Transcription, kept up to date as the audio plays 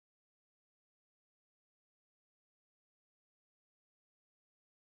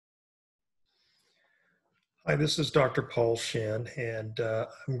Hi, this is Dr. Paul Shyn, and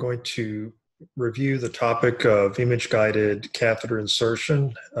I'm going to review the topic of image-guided catheter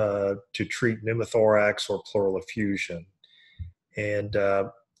insertion to treat pneumothorax or pleural effusion. And I'm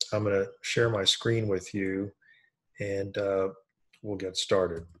going to share my screen with you, and we'll get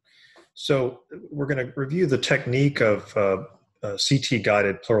started. So we're going to review the technique of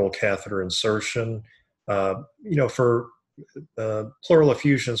CT-guided pleural catheter insertion. For pleural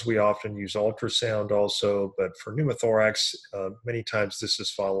effusions, we often use ultrasound also, but for pneumothorax, many times this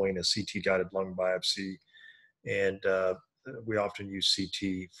is following a CT-guided lung biopsy, and we often use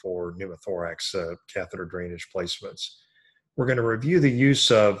CT for pneumothorax catheter drainage placements. We're going to review the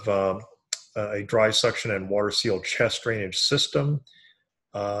use of a dry suction and water-sealed chest drainage system,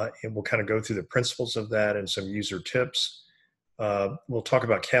 and we'll kind of go through the principles of that and some user tips. We'll talk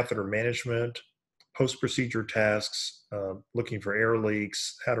about catheter management, post-procedure tasks, looking for air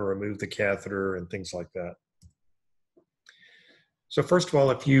leaks, how to remove the catheter, and things like that. So first of all,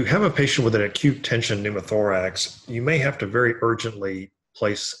 if you have a patient with an acute tension pneumothorax, you may have to very urgently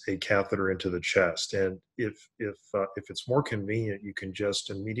place a catheter into the chest. And if it's more convenient, you can just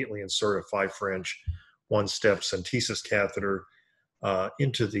immediately insert a 5-French one-step centesis catheter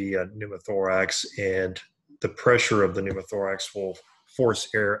into the pneumothorax, and the pressure of the pneumothorax will force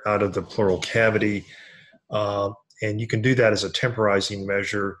air out of the pleural cavity. And you can do that as a temporizing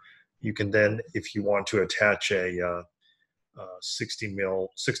measure. You can then, if you want to, attach a 60 mil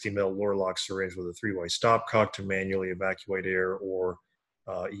Lorlock syringe with a 3-way stopcock to manually evacuate air, or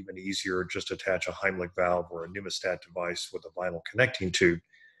even easier, just attach a Heimlich valve or a pneumostat device with a vinyl connecting tube.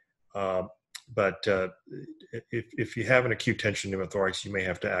 But if you have an acute tension pneumothorax, you may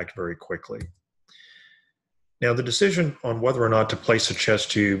have to act very quickly. Now, the decision on whether or not to place a chest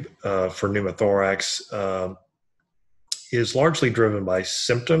tube for pneumothorax is largely driven by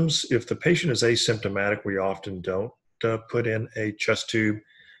symptoms. If the patient is asymptomatic, we often don't put in a chest tube.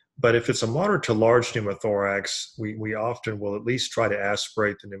 But if it's a moderate to large pneumothorax, we often will at least try to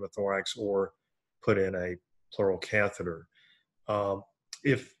aspirate the pneumothorax or put in a pleural catheter.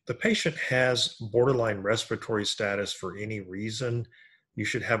 If the patient has borderline respiratory status for any reason, you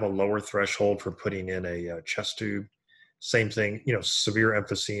should have a lower threshold for putting in a chest tube. Same thing, severe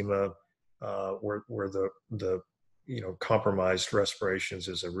emphysema, where the compromised respirations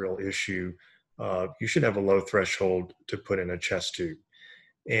is a real issue. You should have a low threshold to put in a chest tube.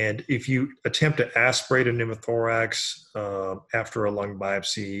 And if you attempt to aspirate a pneumothorax after a lung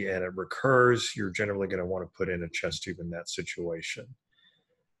biopsy and it recurs, you're generally going to want to put in a chest tube in that situation.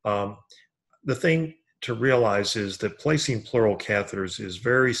 The thing to realize is that placing pleural catheters is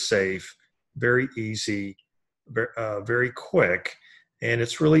very safe, very easy, very quick, and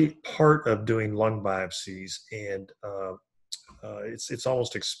it's really part of doing lung biopsies. And it's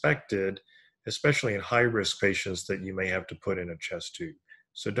almost expected, especially in high-risk patients, that you may have to put in a chest tube.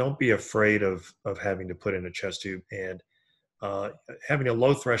 So don't be afraid of having to put in a chest tube, and having a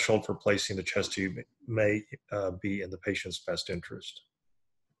low threshold for placing the chest tube may be in the patient's best interest.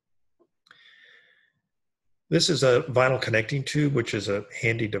 This is a vinyl connecting tube, which is a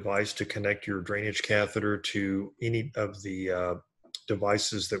handy device to connect your drainage catheter to any of the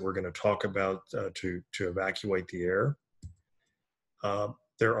devices that we're going to talk about to evacuate the air.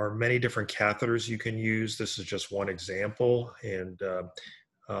 There are many different catheters you can use. This is just one example. And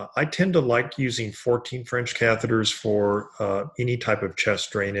I tend to like using 14 French catheters for any type of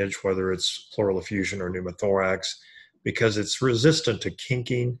chest drainage, whether it's pleural effusion or pneumothorax, because it's resistant to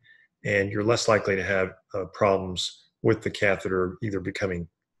kinking, and you're less likely to have problems with the catheter either becoming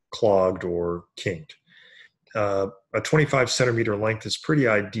clogged or kinked. A 25 centimeter length is pretty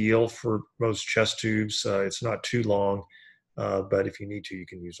ideal for most chest tubes. It's not too long, but if you need to, you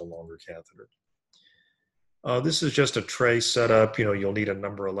can use a longer catheter. This is just a tray setup. You'll need a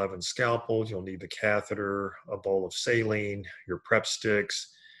number 11 scalpel, you'll need the catheter, a bowl of saline, your prep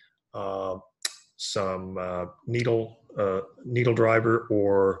sticks, some needle driver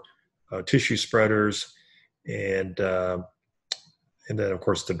or tissue spreaders, and then of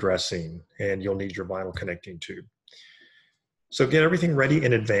course the dressing, and you'll need your vinyl connecting tube. So get everything ready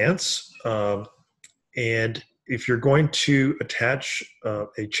in advance, and if you're going to attach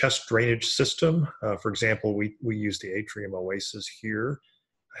a chest drainage system, for example, we use the Atrium Oasis here,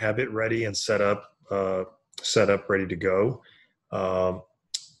 have it ready and set up ready to go,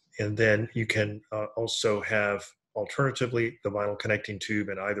 and then you can also have alternatively the vinyl connecting tube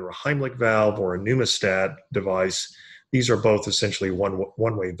in either a Heimlich valve or a pneumostat device. These are both essentially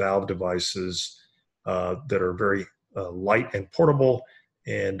one-way valve devices that are very light and portable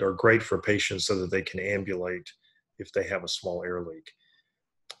and are great for patients so that they can ambulate if they have a small air leak.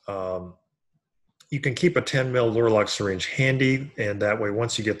 You can keep a 10 mil Lorlock syringe handy, and that way,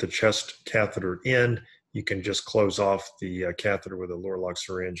 once you get the chest catheter in, you can just close off the catheter with a Lorlock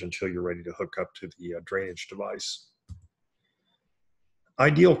syringe until you're ready to hook up to the drainage device.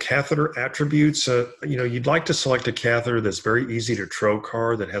 Ideal catheter attributes, you'd like to select a catheter that's very easy to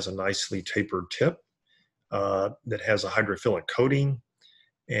trocar, that has a nicely tapered tip, that has a hydrophilic coating,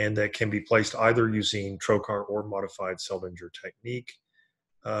 and that can be placed either using trocar or modified Seldinger technique.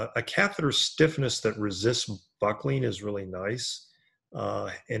 A catheter stiffness that resists buckling is really nice.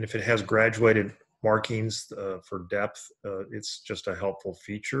 And if it has graduated markings for depth, it's just a helpful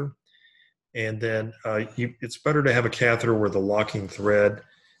feature. And then it's better to have a catheter where the locking thread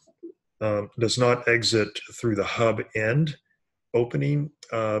does not exit through the hub end opening,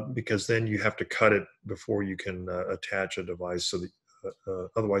 because then you have to cut it before you can attach a device. So that,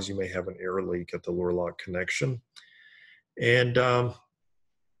 otherwise you may have an air leak at the Lorlock connection. And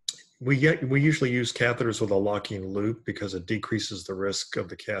we usually use catheters with a locking loop because it decreases the risk of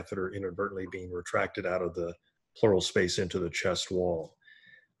the catheter inadvertently being retracted out of the pleural space into the chest wall.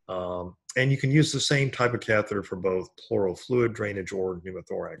 And you can use the same type of catheter for both pleural fluid drainage or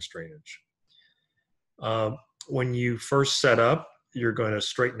pneumothorax drainage. When you first set up, you're going to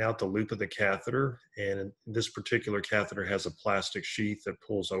straighten out the loop of the catheter. And this particular catheter has a plastic sheath that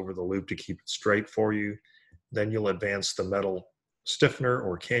pulls over the loop to keep it straight for you. Then you'll advance the metal stiffener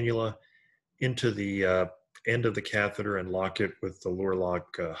or cannula into the end of the catheter and lock it with the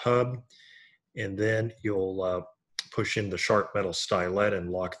Lorlock hub. And then you'll push in the sharp metal stylet and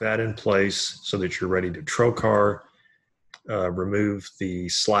lock that in place so that you're ready to trocar. Remove the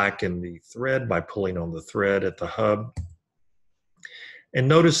slack in the thread by pulling on the thread at the hub. And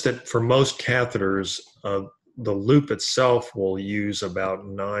notice that for most catheters, the loop itself will use about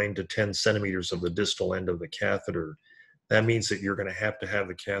 9 to 10 centimeters of the distal end of the catheter. That means that you're going to have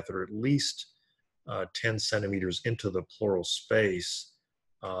the catheter at least 10 centimeters into the pleural space,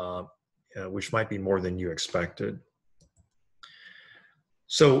 which might be more than you expected.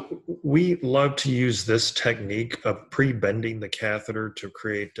 So we love to use this technique of pre-bending the catheter to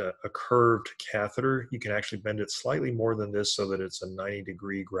create a curved catheter. You can actually bend it slightly more than this so that it's a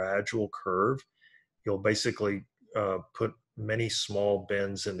 90-degree gradual curve. You'll basically put many small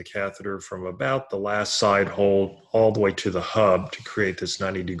bends in the catheter from about the last side hole all the way to the hub to create this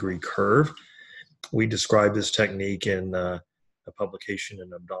 90-degree curve. We describe this technique in a publication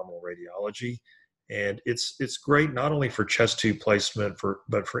in Abdominal Radiology. And it's great not only for chest tube placement,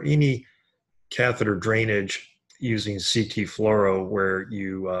 but for any catheter drainage using CT fluoro where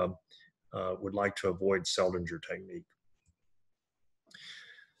you would like to avoid Seldinger technique.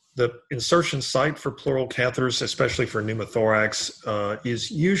 The insertion site for pleural catheters, especially for pneumothorax, is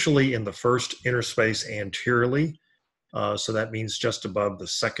usually in the first interspace anteriorly. So that means just above the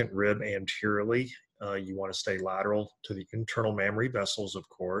second rib anteriorly. You want to stay lateral to the internal mammary vessels, of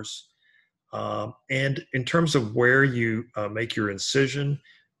course. And in terms of where you make your incision,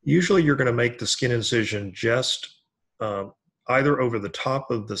 usually you're going to make the skin incision just either over the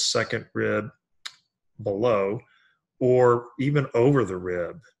top of the second rib below or even over the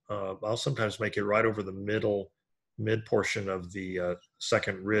rib. I'll sometimes make it right over the mid portion of the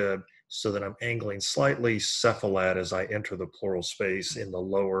second rib so that I'm angling slightly cephalad as I enter the pleural space in the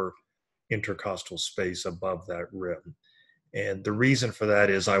lower intercostal space above that rib. And the reason for that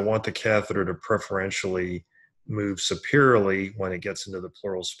is I want the catheter to preferentially move superiorly when it gets into the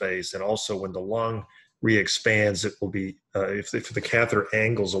pleural space. And also when the lung re-expands, it will be, if the catheter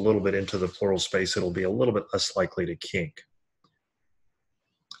angles a little bit into the pleural space, it'll be a little bit less likely to kink.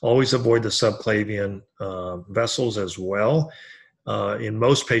 Always avoid the subclavian vessels as well. In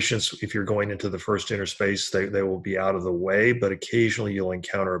most patients, if you're going into the first interspace, they will be out of the way, but occasionally you'll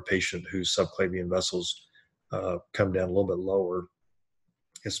encounter a patient whose subclavian vessels come down a little bit lower,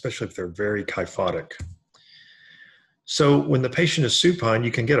 especially if they're very kyphotic. So when the patient is supine,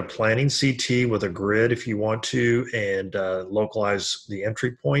 you can get a planning CT with a grid if you want to and localize the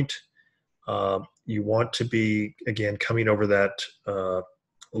entry point. You want to be, again, coming over that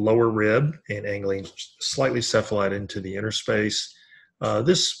lower rib and angling slightly cephalad into the interspace.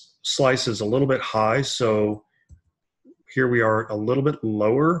 This slice is a little bit high, so here we are a little bit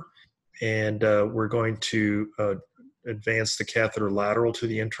lower, and we're going to advance the catheter lateral to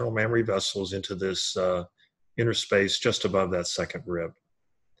the internal mammary vessels into this interspace just above that second rib.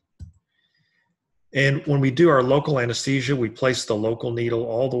 And when we do our local anesthesia, we place the local needle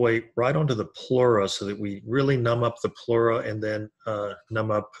all the way right onto the pleura so that we really numb up the pleura and then numb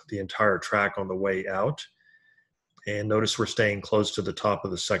up the entire tract on the way out. And notice we're staying close to the top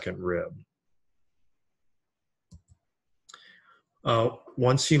of the second rib.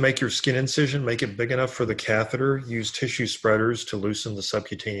 Once you make your skin incision, make it big enough for the catheter. Use tissue spreaders to loosen the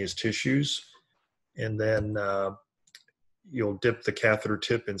subcutaneous tissues. And then you'll dip the catheter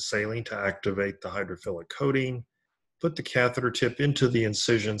tip in saline to activate the hydrophilic coating. Put the catheter tip into the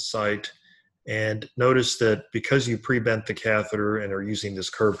incision site. And notice that because you pre-bent the catheter and are using this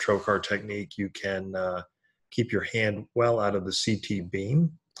curved trocar technique, you can keep your hand well out of the CT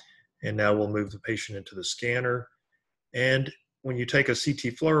beam. And now we'll move the patient into the scanner. And when you take a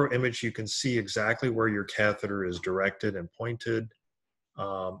CT fluoro image, you can see exactly where your catheter is directed and pointed.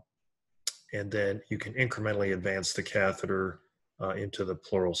 And then you can incrementally advance the catheter into the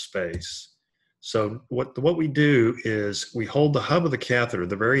pleural space. So what we do is we hold the hub of the catheter,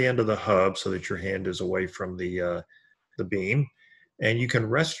 the very end of the hub, so that your hand is away from the beam. And you can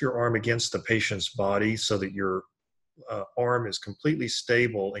rest your arm against the patient's body so that your arm is completely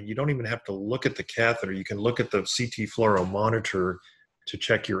stable, and you don't even have to look at the catheter. You can look at the CT fluoro monitor to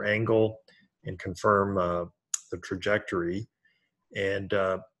check your angle and confirm the trajectory. And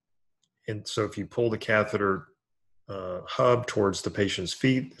so if you pull the catheter hub towards the patient's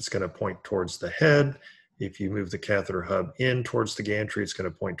feet, it's going to point towards the head. If you move the catheter hub in towards the gantry, it's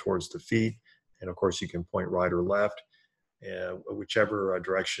going to point towards the feet. And of course, you can point right or left, whichever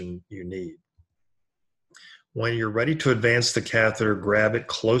direction you need. When you're ready to advance the catheter, grab it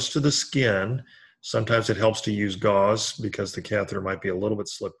close to the skin. Sometimes it helps to use gauze because the catheter might be a little bit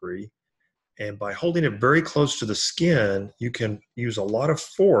slippery. And by holding it very close to the skin, you can use a lot of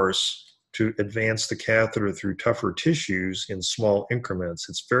force to advance the catheter through tougher tissues in small increments.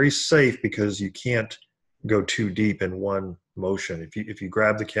 It's very safe because you can't go too deep in one motion. If you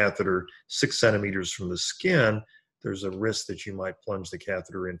grab the catheter 6 centimeters from the skin, there's a risk that you might plunge the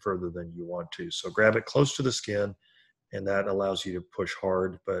catheter in further than you want to. So grab it close to the skin, and that allows you to push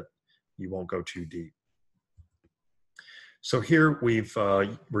hard, but you won't go too deep. So here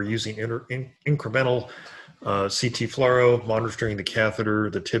we're using incremental CT fluoro, monitoring the catheter.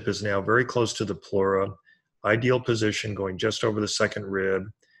 The tip is now very close to the pleura, ideal position, going just over the second rib.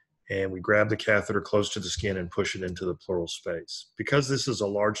 And we grab the catheter close to the skin and push it into the pleural space. Because this is a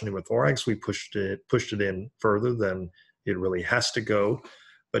large pneumothorax, we pushed it in further than it really has to go.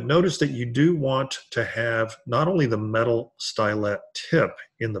 But notice that you do want to have not only the metal stylet tip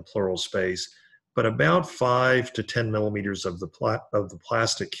in the pleural space, but about 5 to 10 millimeters of the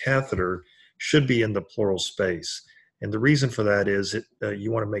plastic catheter should be in the pleural space. And the reason for that is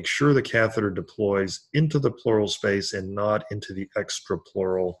you want to make sure the catheter deploys into the pleural space and not into the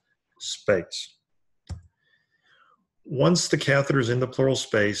extrapleural space. Once the catheter is in the pleural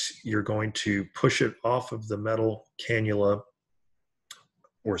space, you're going to push it off of the metal cannula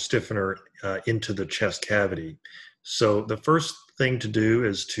or stiffener into the chest cavity. So the first thing to do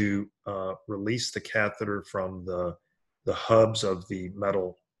is to release the catheter from the hubs of the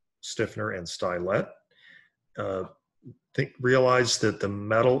metal stiffener and stylet. Realize that the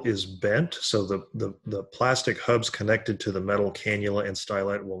metal is bent, so the plastic hubs connected to the metal cannula and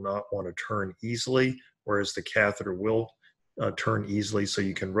stylet will not want to turn easily, whereas the catheter will turn easily. So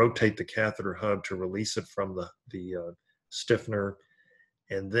you can rotate the catheter hub to release it from the stiffener,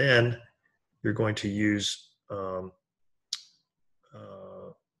 and then you're going to use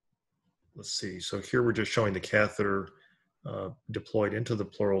let's see. So here we're just showing the catheter deployed into the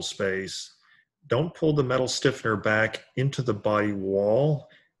pleural space. Don't pull the metal stiffener back into the body wall,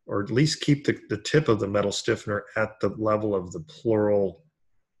 or at least keep the tip of the metal stiffener at the level of the pleural,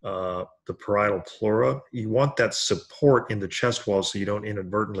 the parietal pleura. You want that support in the chest wall so you don't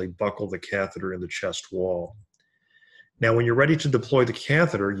inadvertently buckle the catheter in the chest wall. Now, when you're ready to deploy the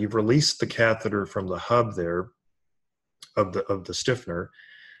catheter, you've released the catheter from the hub there of the stiffener.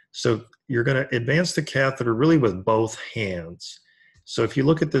 So you're going to advance the catheter really with both hands. So if you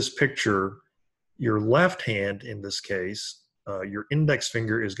look at this picture, your left hand, in this case, your index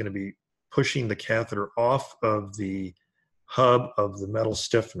finger is going to be pushing the catheter off of the hub of the metal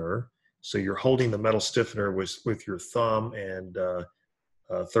stiffener. So you're holding the metal stiffener with your thumb and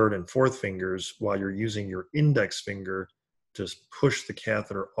third and fourth fingers, while you're using your index finger to push the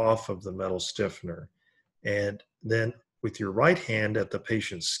catheter off of the metal stiffener. And then with your right hand at the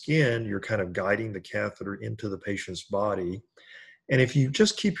patient's skin, you're kind of guiding the catheter into the patient's body. And if you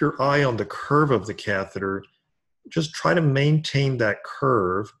just keep your eye on the curve of the catheter, just try to maintain that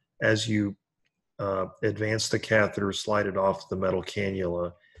curve as you advance the catheter, slide it off the metal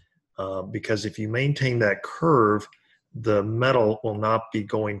cannula. Because if you maintain that curve, the metal will not be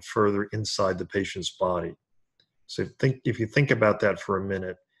going further inside the patient's body. So if you think about that for a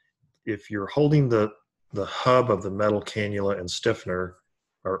minute, if you're holding the hub of the metal cannula and stiffener,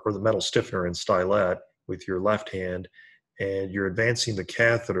 or the metal stiffener and stylet with your left hand, and you're advancing the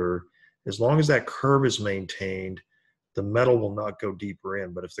catheter, as long as that curve is maintained, the metal will not go deeper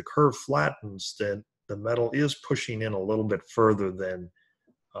in. But if the curve flattens, then the metal is pushing in a little bit further than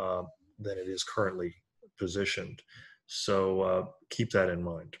it is currently positioned. So keep that in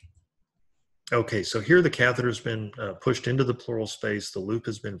mind. Okay, so here the catheter has been pushed into the pleural space. The loop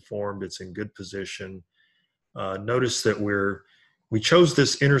has been formed. It's in good position. Notice that we chose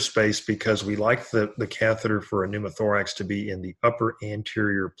this inner space because we like the catheter for a pneumothorax to be in the upper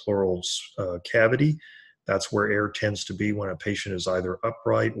anterior pleural cavity. That's where air tends to be when a patient is either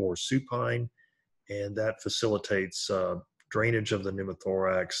upright or supine, and that facilitates drainage of the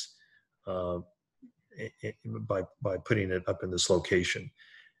pneumothorax by putting it up in this location.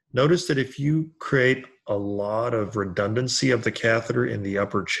 Notice that if you create a lot of redundancy of the catheter in the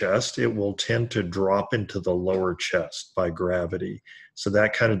upper chest, it will tend to drop into the lower chest by gravity. So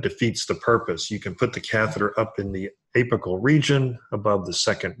that kind of defeats the purpose. You can put the catheter up in the apical region above the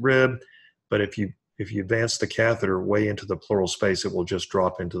second rib, but if you advance the catheter way into the pleural space, it will just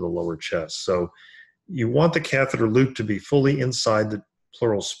drop into the lower chest. So you want the catheter loop to be fully inside the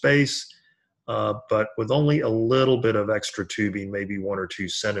pleural space, but with only a little bit of extra tubing, maybe 1 or 2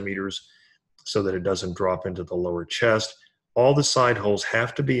 centimeters, so that it doesn't drop into the lower chest. All the side holes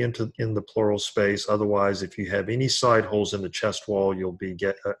have to be in the pleural space. Otherwise, if you have any side holes in the chest wall, you'll be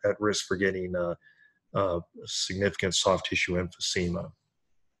at risk for getting significant soft tissue emphysema.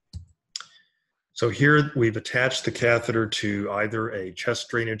 So here we've attached the catheter to either a chest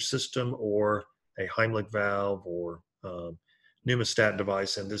drainage system or a Heimlich valve or pneumostat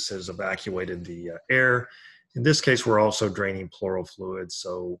device, and this has evacuated the air. In this case, we're also draining pleural fluid,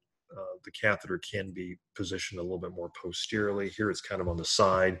 so the catheter can be positioned a little bit more posteriorly. Here it's kind of on the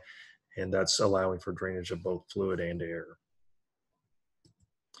side, and that's allowing for drainage of both fluid and air.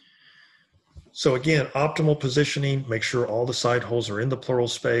 So again, optimal positioning, make sure all the side holes are in the pleural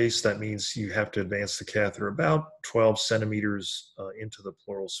space. That means you have to advance the catheter about 12 centimeters into the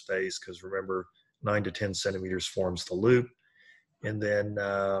pleural space, because remember, 9 to 10 centimeters forms the loop. And then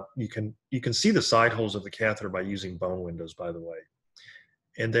you can see the side holes of the catheter by using bone windows, by the way.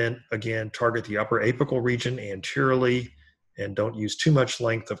 And then again, target the upper apical region anteriorly, and don't use too much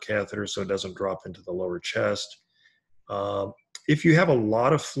length of catheter so it doesn't drop into the lower chest. If you have a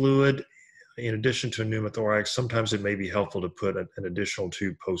lot of fluid, in addition to a pneumothorax, sometimes it may be helpful to put an additional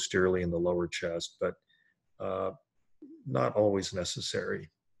tube posteriorly in the lower chest, but not always necessary.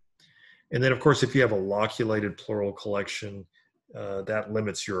 And then, of course, if you have a loculated pleural collection, that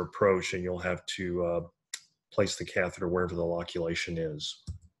limits your approach, and you'll have to place the catheter wherever the loculation is.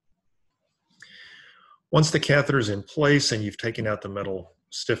 Once the catheter is in place and you've taken out the metal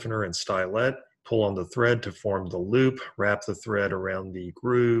stiffener and stylet, pull on the thread to form the loop, wrap the thread around the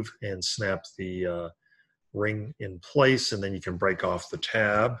groove, and snap the ring in place, and then you can break off the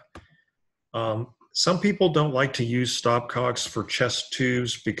tab. Some people don't like to use stopcocks for chest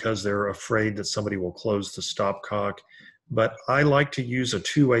tubes because they're afraid that somebody will close the stopcock. But I like to use a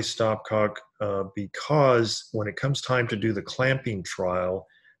two-way stopcock because when it comes time to do the clamping trial,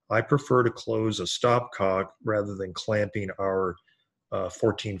 I prefer to close a stopcock rather than clamping our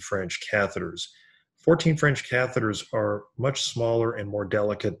 14 French catheters. 14 French catheters are much smaller and more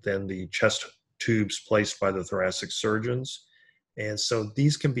delicate than the chest tubes placed by the thoracic surgeons. And so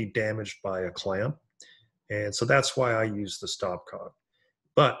these can be damaged by a clamp. And so that's why I use the stopcock.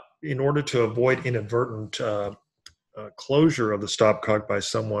 But in order to avoid inadvertent closure of the stopcock by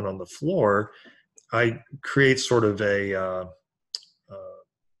someone on the floor, I create sort of a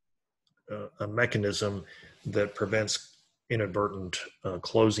mechanism that prevents inadvertent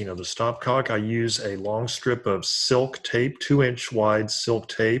closing of the stopcock. I use a long strip of silk tape, 2-inch wide silk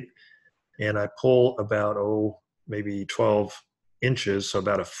tape, and I pull about, maybe 12 inches, so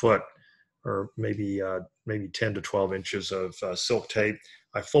about a foot, or maybe 10 to 12 inches of silk tape.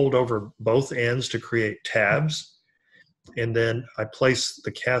 I fold over both ends to create tabs, and then I place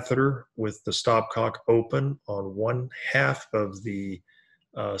the catheter with the stopcock open on one half of the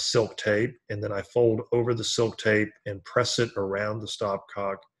silk tape, and then I fold over the silk tape and press it around the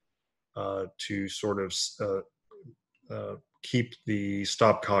stopcock to sort of keep the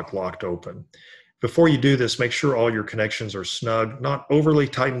stopcock locked open. Before you do this, make sure all your connections are snug, not overly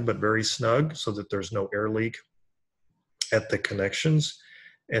tightened, but very snug so that there's no air leak at the connections.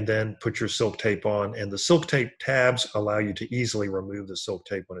 And then put your silk tape on, and the silk tape tabs allow you to easily remove the silk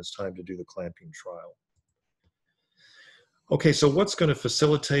tape when it's time to do the clamping trial. Okay, so what's going to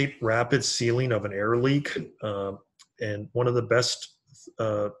facilitate rapid sealing of an air leak? And one of the best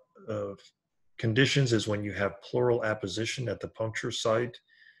conditions is when you have pleural apposition at the puncture site.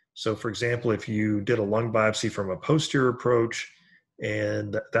 So for example, if you did a lung biopsy from a posterior approach,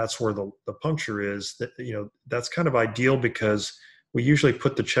 and that's where the puncture is, that, that's kind of ideal because we usually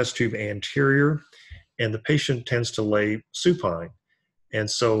put the chest tube anterior and the patient tends to lay supine. And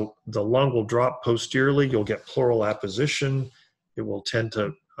so the lung will drop posteriorly. You'll get pleural apposition. It will tend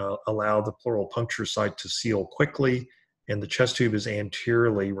to allow the pleural puncture site to seal quickly. And the chest tube is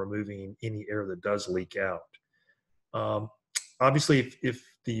anteriorly removing any air that does leak out. Obviously, if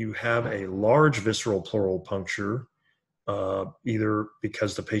you have a large visceral pleural puncture, either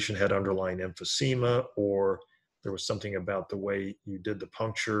because the patient had underlying emphysema or there was something about the way you did the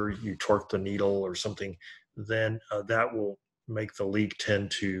puncture, you torqued the needle or something, then that will make the leak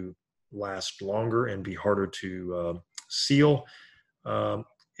tend to last longer and be harder to seal.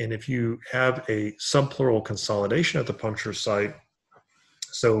 And if you have a subpleural consolidation at the puncture site,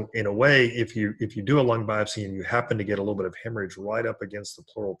 so in a way, if you do a lung biopsy and you happen to get a little bit of hemorrhage right up against the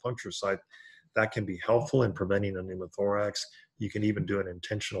pleural puncture site, that can be helpful in preventing a pneumothorax. You can even do an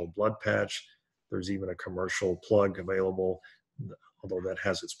intentional blood patch. There's even a commercial plug available, although that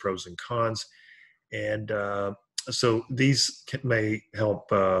has its pros and cons. And so these may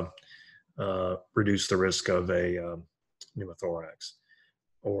help reduce the risk of a pneumothorax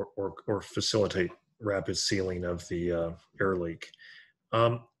or facilitate rapid sealing of the air leak.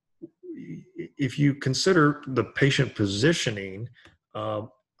 If you consider the patient positioning,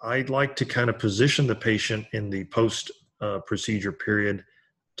 I'd like to kind of position the patient in the post-procedure period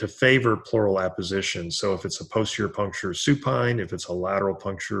to favor pleural apposition. So if it's a posterior puncture, supine; if it's a lateral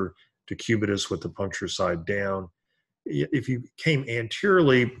puncture, decubitus with the puncture side down. If you came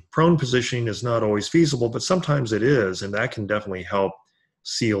anteriorly, prone positioning is not always feasible, but sometimes it is, and that can definitely help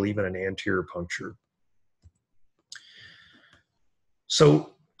seal even an anterior puncture.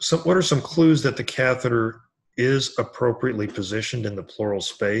 So what are some clues that the catheter is appropriately positioned in the pleural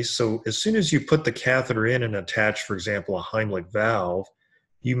space? So as soon as you put the catheter in and attach, for example, a Heimlich valve,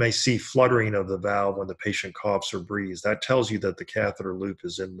 you may see fluttering of the valve when the patient coughs or breathes. That tells you that the catheter loop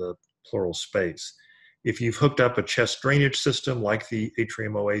is in the pleural space. If you've hooked up a chest drainage system like the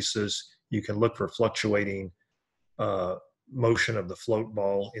atrium oasis, you can look for fluctuating motion of the float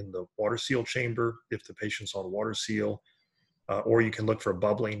ball in the water seal chamber if the patient's on water seal. Or you can look for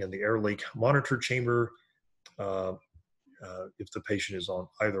bubbling in the air leak monitor chamber if the patient is on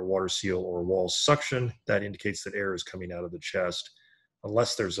either water seal or wall suction. That indicates that air is coming out of the chest,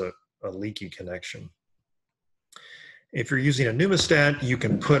 unless there's a leaky connection. If you're using a pneumostat, you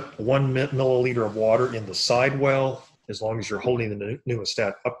can put 1 milliliter of water in the side well, as long as you're holding the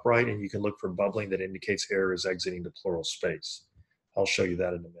pneumostat upright, and you can look for bubbling that indicates air is exiting the pleural space. I'll show you that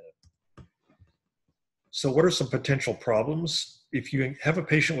in a minute. So what are some potential problems? If you have a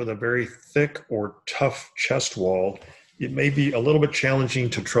patient with a very thick or tough chest wall, it may be a little bit challenging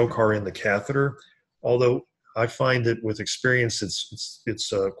to trocar in the catheter, although I find that with experience,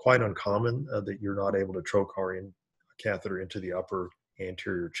 it's quite uncommon that you're not able to trocar in a catheter into the upper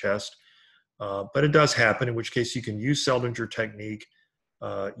anterior chest. But it does happen, in which case you can use Seldinger technique,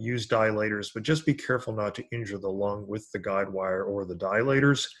 use dilators, but just be careful not to injure the lung with the guide wire or the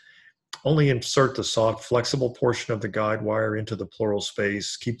dilators. Only insert the soft, flexible portion of the guide wire into the pleural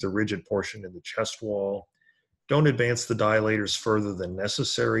space. Keep the rigid portion in the chest wall. Don't advance the dilators further than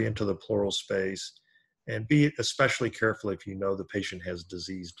necessary into the pleural space. And be especially careful if you know the patient has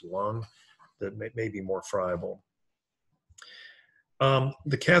diseased lung that may be more friable.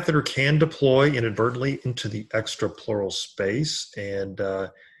 The catheter can deploy inadvertently into the extrapleural space. And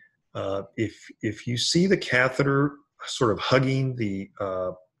if you see the catheter sort of hugging the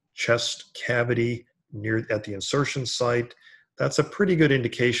chest cavity at the insertion site, that's a pretty good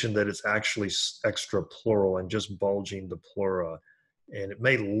indication that it's actually extrapleural and just bulging the pleura. And it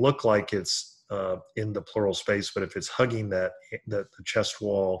may look like it's in the pleural space, but if it's hugging the chest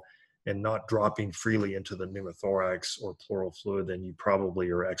wall and not dropping freely into the pneumothorax or pleural fluid, then you probably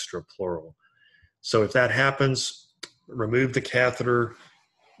are extrapleural. So if that happens, remove the catheter,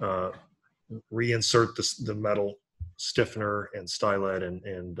 reinsert the metal stiffener and stylet,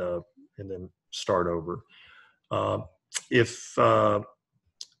 and then start over. If the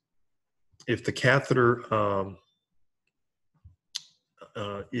catheter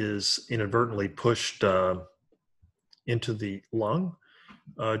is inadvertently pushed into the lung,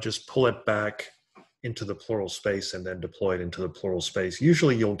 just pull it back into the pleural space and then deploy it into the pleural space.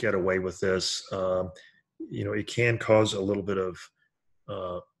 Usually you'll get away with this. It can cause a little bit of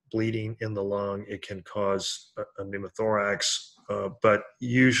bleeding in the lung. It can cause a pneumothorax, but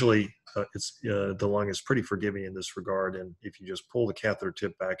usually the lung is pretty forgiving in this regard. And if you just pull the catheter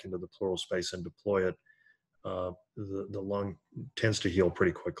tip back into the pleural space and deploy it, the lung tends to heal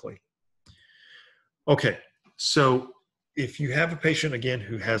pretty quickly. Okay, so if you have a patient, again,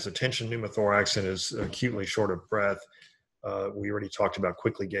 who has a tension pneumothorax and is acutely short of breath, we already talked about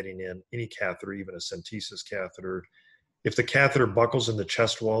quickly getting in any catheter, even a centesis catheter. If the catheter buckles in the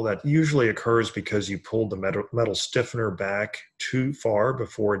chest wall, that usually occurs because you pulled the metal stiffener back too far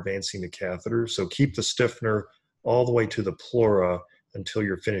before advancing the catheter. So keep the stiffener all the way to the pleura until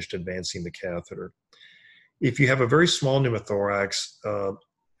you're finished advancing the catheter. If you have a very small pneumothorax,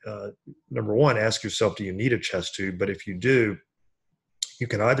 number one, ask yourself, do you need a chest tube? But if you do, you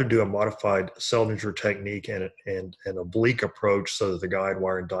can either do a modified Seldinger technique and an oblique approach so that the guide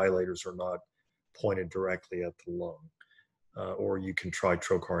wire and dilators are not pointed directly at the lung. Or you can try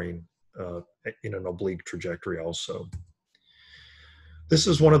trocharine in an oblique trajectory also. This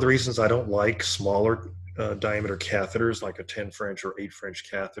is one of the reasons I don't like smaller diameter catheters like a 10 French or 8 French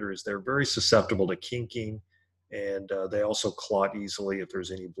catheter, is they're very susceptible to kinking, and they also clot easily if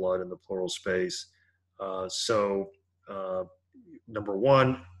there's any blood in the pleural space. Number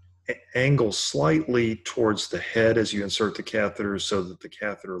one, angle slightly towards the head as you insert the catheter so that the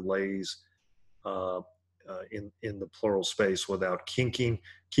catheter lays in the pleural space without kinking.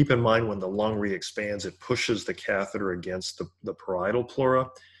 Keep in mind when the lung re-expands, it pushes the catheter against the parietal pleura.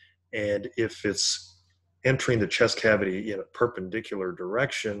 And if it's entering the chest cavity in a perpendicular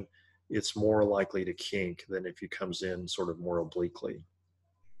direction, it's more likely to kink than if it comes in sort of more obliquely.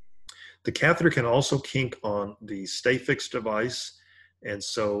 The catheter can also kink on the stay-fix device. And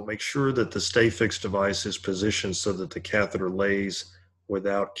so make sure that the stay-fix device is positioned so that the catheter lays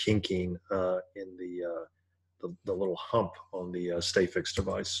without kinking in the little hump on the stay-fix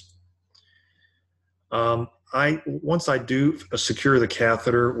device. Once I do secure the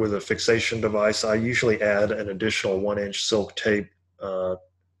catheter with a fixation device, I usually add an additional 1-inch silk tape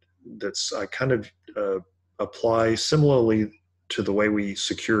I kind of apply similarly to the way we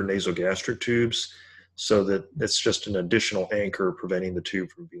secure nasogastric tubes, so that it's just an additional anchor preventing the tube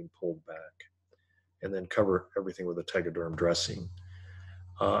from being pulled back, and then cover everything with a tegaderm dressing.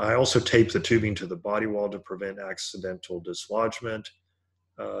 I also tape the tubing to the body wall to prevent accidental dislodgement.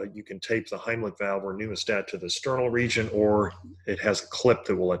 You can tape the Heimlich valve or pneumostat to the sternal region, or it has a clip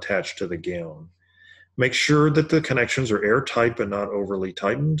that will attach to the gown. Make sure that the connections are airtight but not overly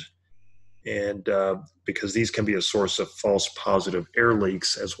tightened, and because these can be a source of false positive air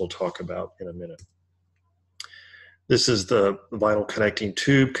leaks, as we'll talk about in a minute. This is the vinyl connecting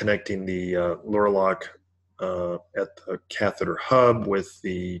tube connecting the Lurlock at the catheter hub with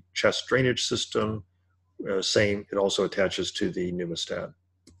the chest drainage system. Same, it also attaches to the pneumostat.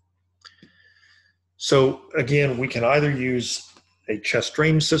 So again, we can either use a chest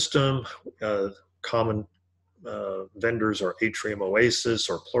drain system. Common vendors are Atrium Oasis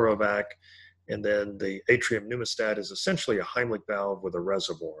or Pleurovac, and then the Atrium pneumostat is essentially a Heimlich valve with a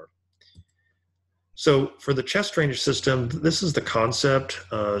reservoir. So for the chest drainage system, this is the concept.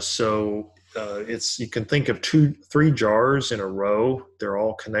 You can think of 3 jars in a row. They're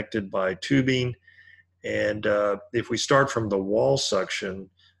all connected by tubing. And if we start from the wall suction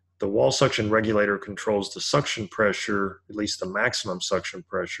regulator controls the suction pressure, at least the maximum suction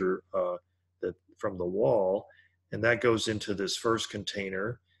pressure from the wall, and that goes into this first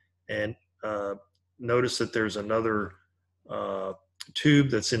container. And notice that there's another tube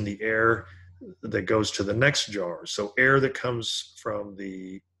that's in the air that goes to the next jar. So air that comes from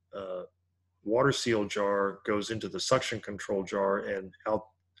the water seal jar goes into the suction control jar and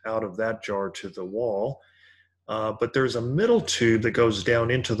out of that jar to the wall. But there's a middle tube that goes down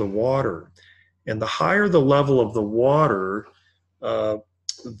into the water. And the higher the level of the water,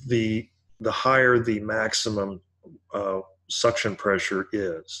 the higher the maximum suction pressure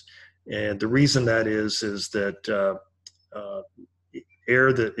is. And the reason that is that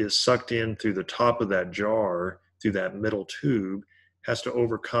air that is sucked in through the top of that jar, through that middle tube, has to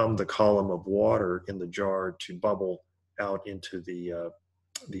overcome the column of water in the jar to bubble out into the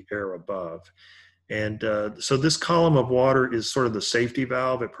air above. And so this column of water is sort of the safety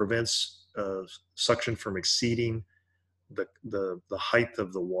valve. It prevents suction from exceeding the height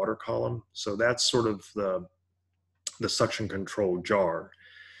of the water column. So that's sort of the suction control jar.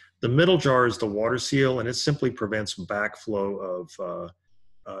 The middle jar is the water seal, and it simply prevents backflow of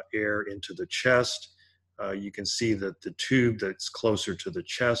air into the chest. You can see that the tube that's closer to the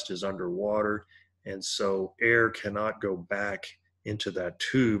chest is underwater, and so air cannot go back into that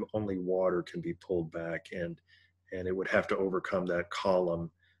tube. Only water can be pulled back, and it would have to overcome that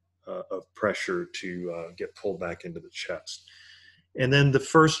column of pressure to get pulled back into the chest. And then the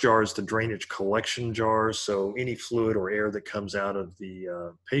first jar is the drainage collection jar. So any fluid or air that comes out of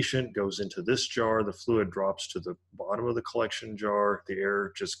the patient goes into this jar. The fluid drops to the bottom of the collection jar. The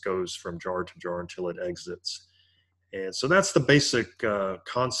air just goes from jar to jar until it exits. And so that's the basic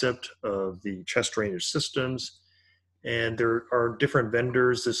concept of the chest drainage systems. And there are different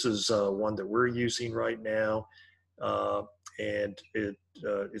vendors. This is one that we're using right now. And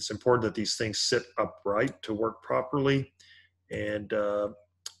it's important that these things sit upright to work properly. And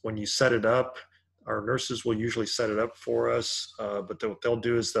when you set it up, our nurses will usually set it up for us, but what they'll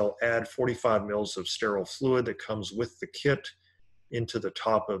do is they'll add 45 mils of sterile fluid that comes with the kit into the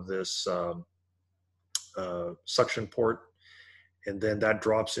top of this suction port, and then that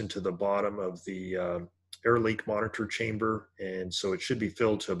drops into the bottom of the air leak monitor chamber, and so it should be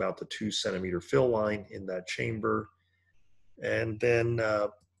filled to about the 2 centimeter fill line in that chamber. And then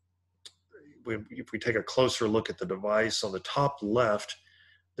if we take a closer look at the device, on the top left,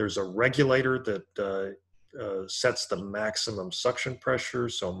 there's a regulator that sets the maximum suction pressure.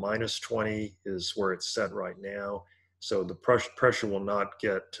 So minus 20 is where it's set right now. So the pressure will not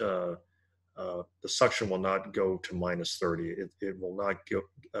get, the suction will not go to minus 30. It will not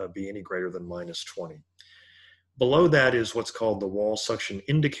be any greater than minus 20. Below that is what's called the wall suction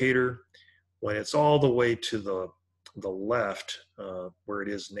indicator. When it's all the way to the left, where it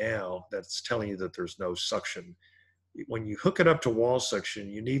is now, that's telling you that there's no suction. When you hook it up to wall suction,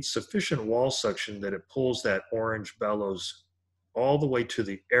 you need sufficient wall suction that it pulls that orange bellows all the way to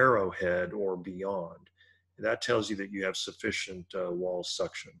the arrowhead or beyond. And that tells you that you have sufficient wall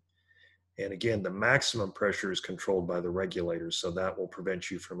suction. And again, the maximum pressure is controlled by the regulator, so that will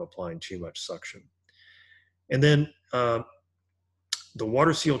prevent you from applying too much suction. And then the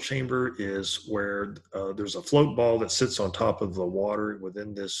water seal chamber is where there's a float ball that sits on top of the water.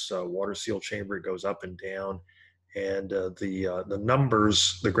 Within this water seal chamber, it goes up and down. And the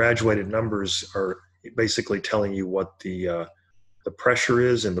numbers, the graduated numbers, are basically telling you what the pressure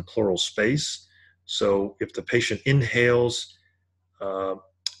is in the pleural space. So if the patient inhales,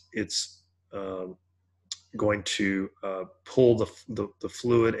 it's going to pull the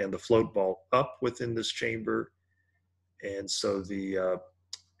fluid and the float ball up within this chamber. And so the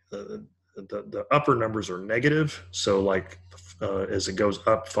upper numbers are negative. So like as it goes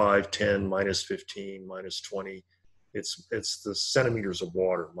up 5, 10, minus 15, minus 20, it's the centimeters of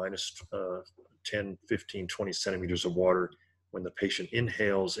water, minus 10, 15, 20 centimeters of water when the patient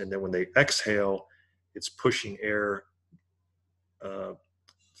inhales. And then when they exhale, it's pushing air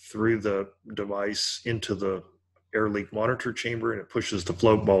through the device into the air leak monitor chamber, and it pushes the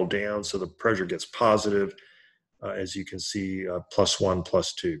float ball down, so the pressure gets positive. As you can see, +1,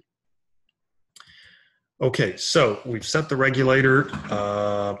 +2. Okay, so we've set the regulator.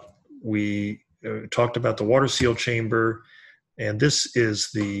 We talked about the water seal chamber, and this is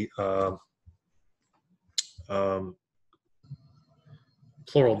the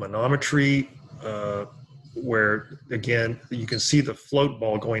pleural manometry, where again you can see the float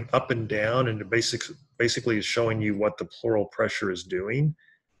ball going up and down, and it basically is showing you what the pleural pressure is doing.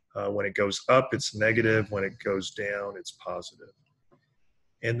 When it goes up, it's negative. When it goes down, it's positive.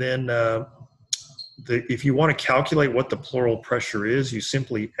 And then if you want to calculate what the pleural pressure is, you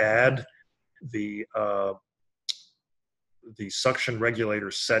simply add the suction regulator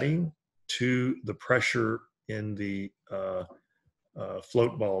setting to the pressure in the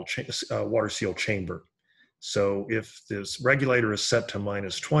float ball water seal chamber. So if this regulator is set to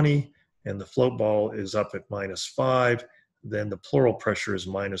minus 20 and the float ball is up at minus 5, then the pleural pressure is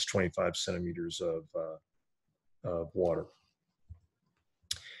minus 25 centimeters of water.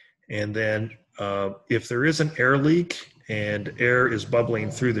 And then if there is an air leak and air is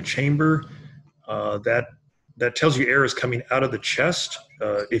bubbling through the chamber, that tells you air is coming out of the chest.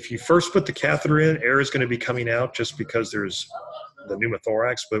 If you first put the catheter in, air is going to be coming out just because there's the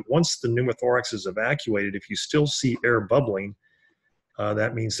pneumothorax. But once the pneumothorax is evacuated, if you still see air bubbling,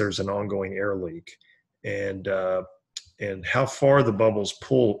 that means there's an ongoing air leak. And how far the bubbles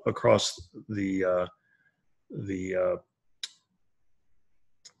pull across the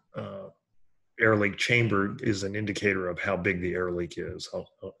air leak chamber is an indicator of how big the air leak is.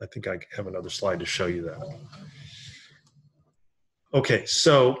 I think I have another slide to show you that. Okay,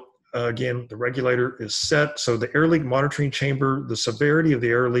 so again, the regulator is set. So the air leak monitoring chamber, the severity of the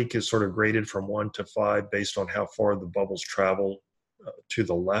air leak is sort of graded from 1 to 5 based on how far the bubbles travel to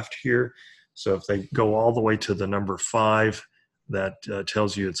the left here. So if they go all the way to the number 5, that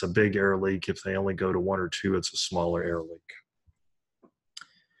tells you it's a big air leak. If they only go to 1 or 2, it's a smaller air leak.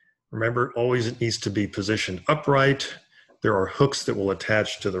 Remember, always it needs to be positioned upright. There are hooks that will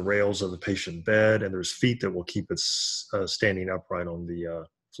attach to the rails of the patient bed, and there's feet that will keep it standing upright on the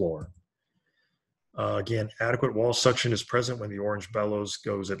floor. Again, adequate wall suction is present when the orange bellows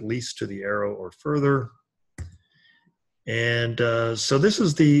goes at least to the arrow or further. And so this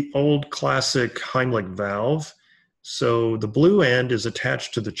is the old classic Heimlich valve. So the blue end is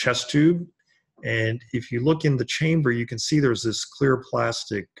attached to the chest tube. And if you look in the chamber, you can see there's this clear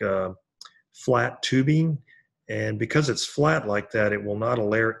plastic flat tubing. And because it's flat like that, it will not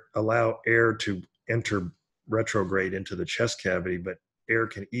allow air to enter retrograde into the chest cavity, but air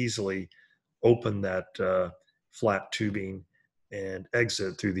can easily open that flat tubing and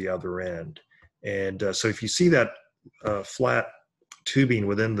exit through the other end. And so if you see that flat tubing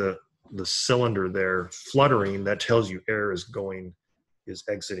within the cylinder there fluttering, that tells you air is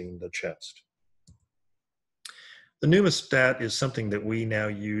exiting the chest. The pneumostat is something that we now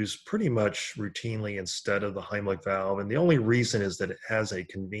use pretty much routinely instead of the Heimlich valve, and the only reason is that it has a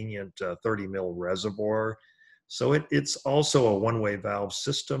convenient 30 ml reservoir. So it's also a one-way valve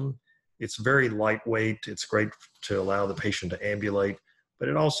system. It's very lightweight. It's great to allow the patient to ambulate, but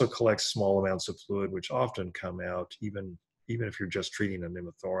it also collects small amounts of fluid, which often come out even if you're just treating a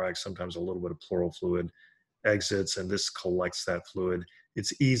pneumothorax. Sometimes a little bit of pleural fluid exits, and this collects that fluid.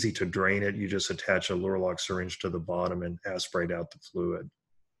 It's easy to drain it. You just attach a Lurlock syringe to the bottom and aspirate out the fluid.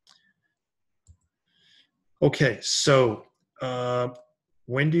 Okay, so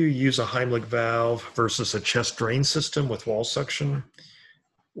when do you use a Heimlich valve versus a chest drain system with wall suction?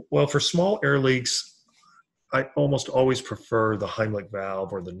 Well, for small air leaks, I almost always prefer the Heimlich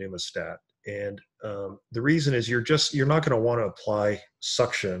valve or the pneumostat. And the reason is you're not going to want to apply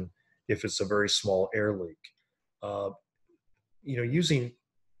suction if it's a very small air leak. Using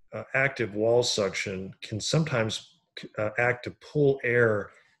active wall suction can sometimes act to pull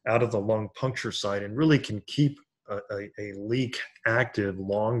air out of the lung puncture site and really can keep a leak active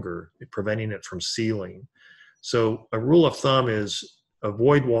longer, preventing it from sealing. So a rule of thumb is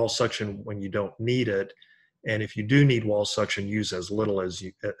avoid wall suction when you don't need it. And if you do need wall suction, use as little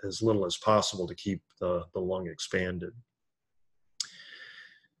as possible to keep the lung expanded.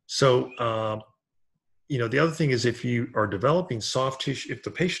 So, the other thing is if you are developing soft tissue, if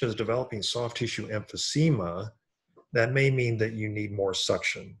the patient is developing soft tissue emphysema, that may mean that you need more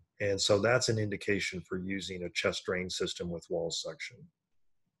suction. And so that's an indication for using a chest drain system with wall suction.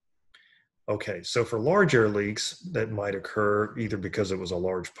 Okay, so for large air leaks that might occur either because it was a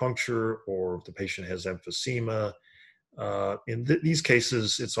large puncture or the patient has emphysema, in these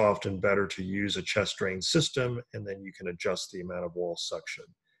cases, it's often better to use a chest drain system, and then you can adjust the amount of wall suction.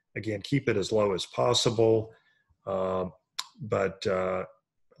 Again, keep it as low as possible, but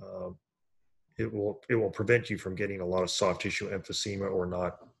it will prevent you from getting a lot of soft tissue emphysema or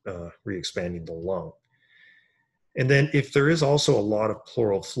not re-expanding the lung. And then if there is also a lot of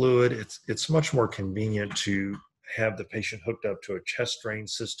pleural fluid, it's much more convenient to have the patient hooked up to a chest drain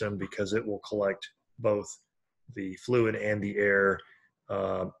system because it will collect both the fluid and the air.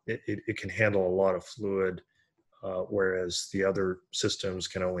 It can handle a lot of fluid, whereas the other systems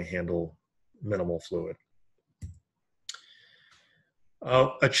can only handle minimal fluid.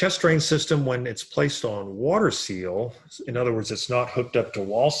 A chest drain system, when it's placed on water seal, in other words, it's not hooked up to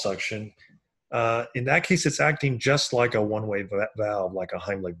wall suction, in that case, it's acting just like a one-way valve, like a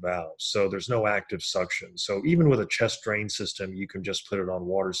Heimlich valve. So there's no active suction. So even with a chest drain system, you can just put it on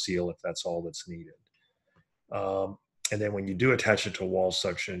water seal if that's all that's needed. And then when you do attach it to wall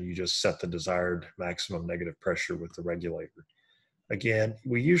suction, you just set the desired maximum negative pressure with the regulator. Again,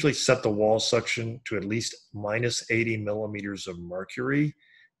 we usually set the wall suction to at least minus 80 millimeters of mercury.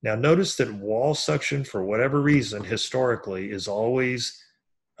 Now notice that wall suction, for whatever reason, historically is always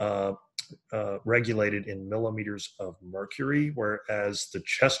regulated in millimeters of mercury, whereas the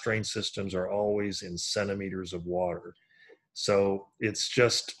chest drain systems are always in centimeters of water. So it's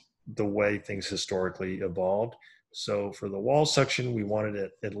just the way things historically evolved. So for the wall suction, we wanted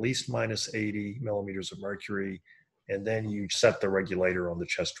it at least minus 80 millimeters of mercury, and then you set the regulator on the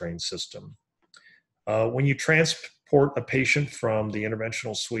chest drain system. When you transport a patient from the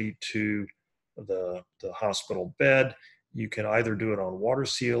interventional suite to the hospital bed, you can either do it on water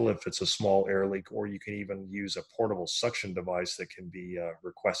seal if it's a small air leak, or you can even use a portable suction device that can be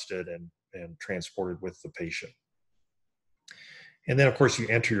requested and transported with the patient. And then, of course, you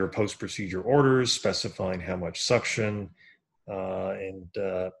enter your post-procedure orders specifying how much suction, and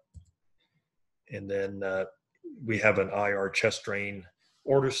then we have an IR chest drain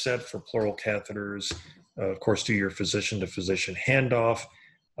order set for pleural catheters. Of course, do your physician-to-physician handoff.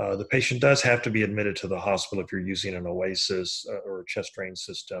 The patient does have to be admitted to the hospital if you're using an Oasis or a chest drain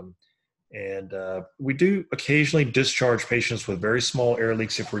system. And we do occasionally discharge patients with very small air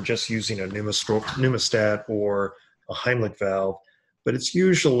leaks if we're just using a pneumostat or a Heimlich valve. But it's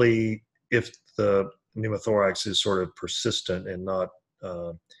usually if the pneumothorax is sort of persistent and not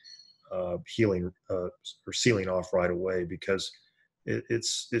healing or sealing off right away, because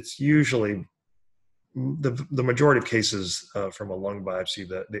it's usually the majority of cases from a lung biopsy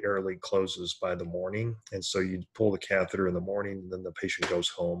that the air leak closes by the morning. And so you pull the catheter in the morning, and then the patient goes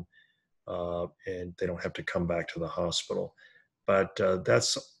home and they don't have to come back to the hospital. But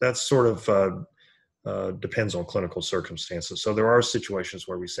that's sort of depends on clinical circumstances. So there are situations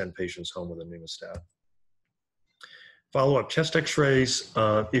where we send patients home with a pneumostat. Follow-up chest x-rays.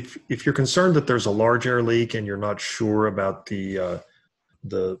 If you're concerned that there's a large air leak and you're not sure about the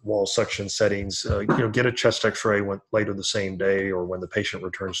wall suction settings, get a chest x-ray later the same day or when the patient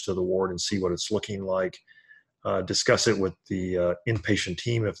returns to the ward and see what it's looking like. Discuss it with the inpatient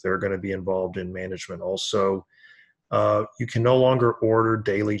team if they're going to be involved in management also. You can no longer order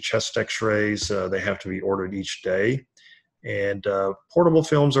daily chest x-rays. They have to be ordered each day. And portable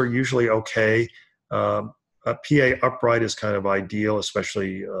films are usually okay. A PA upright is kind of ideal,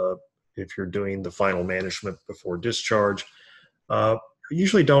 especially if you're doing the final management before discharge. You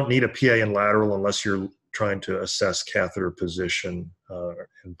usually don't need a PA in lateral unless you're trying to assess catheter position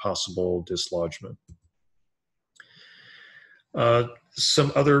and possible dislodgement.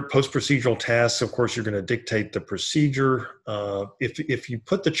 Some other post-procedural tasks, of course, you're going to dictate the procedure. If you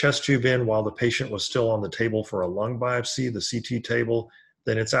put the chest tube in while the patient was still on the table for a lung biopsy, the CT table,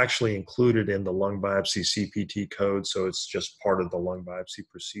 then it's actually included in the lung biopsy CPT code. So it's just part of the lung biopsy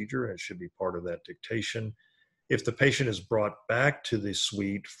procedure, and it should be part of that dictation. If the patient is brought back to the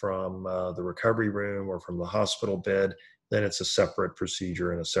suite from the recovery room or from the hospital bed, then it's a separate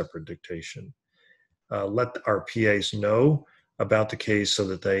procedure and a separate dictation. Let our PAs know about the case so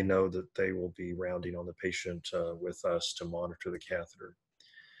that they know that they will be rounding on the patient with us to monitor the catheter.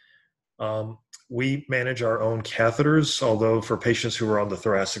 We manage our own catheters, although for patients who are on the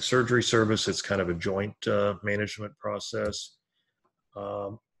thoracic surgery service, it's kind of a joint management process.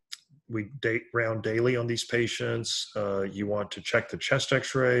 We round daily on these patients. You want to check the chest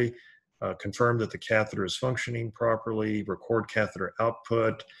x-ray, confirm that the catheter is functioning properly, record catheter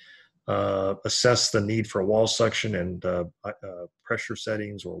output, assess the need for wall suction and pressure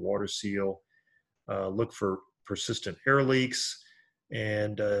settings or water seal, look for persistent air leaks.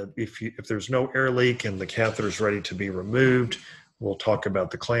 And if there's no air leak and the catheter is ready to be removed, we'll talk about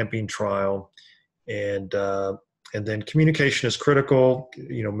the clamping trial. And then communication is critical.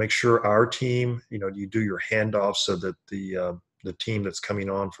 Make sure our team, you do your handoff so that the team that's coming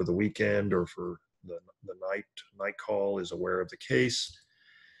on for the weekend or for the night call is aware of the case.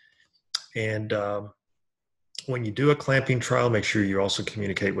 And when you do a clamping trial, make sure you also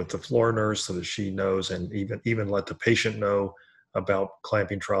communicate with the floor nurse so that she knows, and even let the patient know about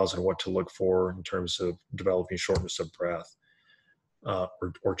clamping trials and what to look for in terms of developing shortness of breath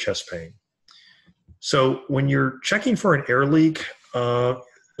or chest pain. So when you're checking for an air leak,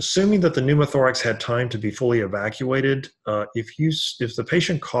 assuming that the pneumothorax had time to be fully evacuated, if the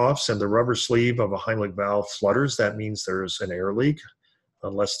patient coughs and the rubber sleeve of a Heimlich valve flutters, that means there's an air leak,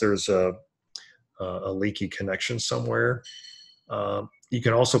 unless there's a leaky connection somewhere. You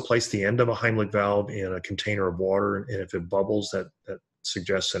can also place the end of a Heimlich valve in a container of water, and if it bubbles, that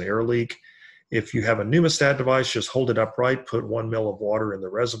suggests an air leak. If you have a pneumostat device, just hold it upright, put 1 ml of water in the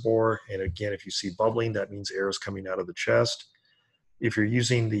reservoir, and again, if you see bubbling, that means air is coming out of the chest. If you're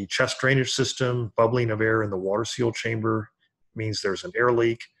using the chest drainage system, bubbling of air in the water seal chamber means there's an air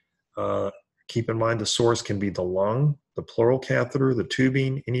leak. Keep in mind the source can be the lung, the pleural catheter, the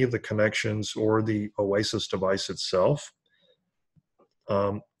tubing, any of the connections, or the Oasis device itself.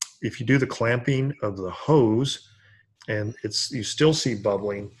 If you do the clamping of the hose and you still see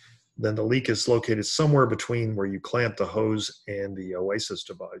bubbling, then the leak is located somewhere between where you clamp the hose and the Oasis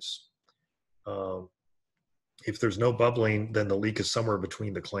device. If there's no bubbling, then the leak is somewhere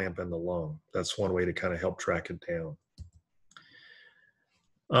between the clamp and the lung. That's one way to kind of help track it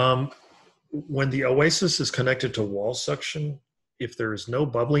down. When the Oasis is connected to wall suction, if there is no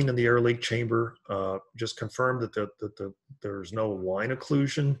bubbling in the air leak chamber, just confirm that there's no line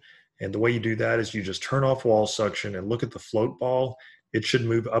occlusion. And the way you do that is you just turn off wall suction and look at the float ball. It should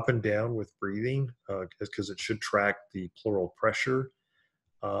move up and down with breathing because it should track the pleural pressure.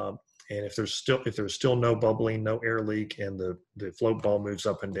 And if there's still no bubbling, no air leak, and the float ball moves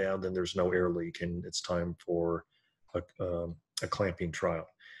up and down, then there's no air leak, and it's time for a clamping trial.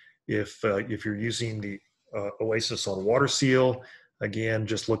 If you're using the Oasis on water seal, again,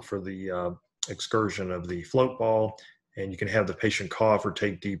 just look for the excursion of the float ball. And you can have the patient cough or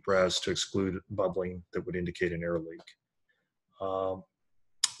take deep breaths to exclude bubbling that would indicate an air leak.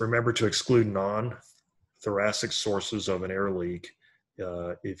 Remember to exclude non-thoracic sources of an air leak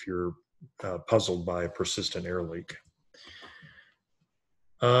if you're puzzled by a persistent air leak.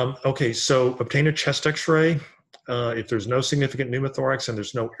 Okay, so obtain a chest x-ray. If there's no significant pneumothorax and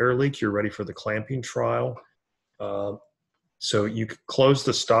there's no air leak, you're ready for the clamping trial. So you can close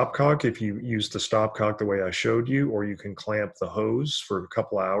the stopcock if you use the stopcock the way I showed you, or you can clamp the hose for a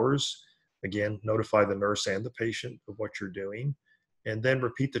couple hours. Again, notify the nurse and the patient of what you're doing, and then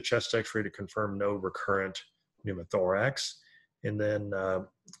repeat the chest x-ray to confirm no recurrent pneumothorax. And then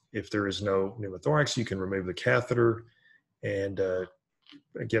if there is no pneumothorax, you can remove the catheter and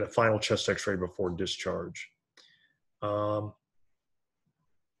get a final chest x-ray before discharge.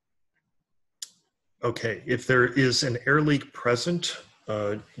 Okay, if there is an air leak present,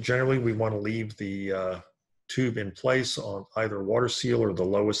 generally we want to leave the tube in place on either water seal or the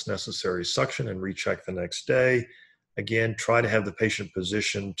lowest necessary suction and recheck the next day. Again, try to have the patient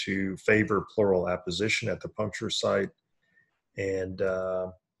positioned to favor pleural apposition at the puncture site. And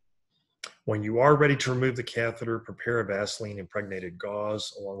when you are ready to remove the catheter, prepare a Vaseline impregnated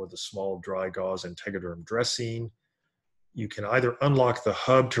gauze along with a small dry gauze and Tegaderm dressing. You can either unlock the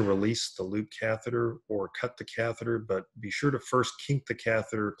hub to release the loop catheter or cut the catheter, but be sure to first kink the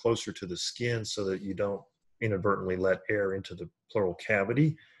catheter closer to the skin so that you don't inadvertently let air into the pleural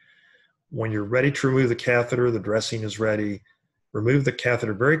cavity. When you're ready to remove the catheter, the dressing is ready. Remove the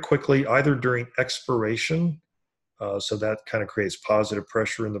catheter very quickly, either during expiration, so that kind of creates positive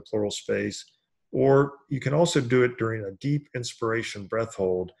pressure in the pleural space, or you can also do it during a deep inspiration breath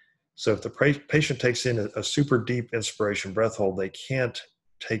hold. So if the patient takes in a super deep inspiration breath hold, they can't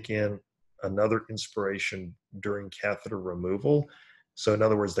take in another inspiration during catheter removal. So in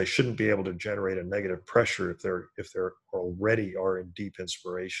other words, they shouldn't be able to generate a negative pressure if they're already are in deep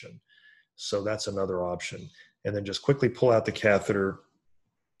inspiration. So that's another option. And then just quickly pull out the catheter.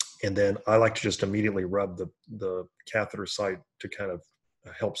 And then I like to just immediately rub the catheter site to kind of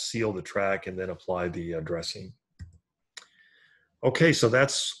help seal the track and then apply the dressing. Okay, so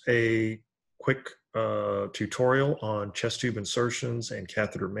that's a quick tutorial on chest tube insertions and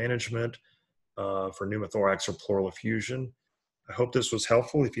catheter management for pneumothorax or pleural effusion. I hope this was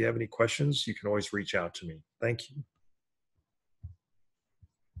helpful. If you have any questions, you can always reach out to me. Thank you.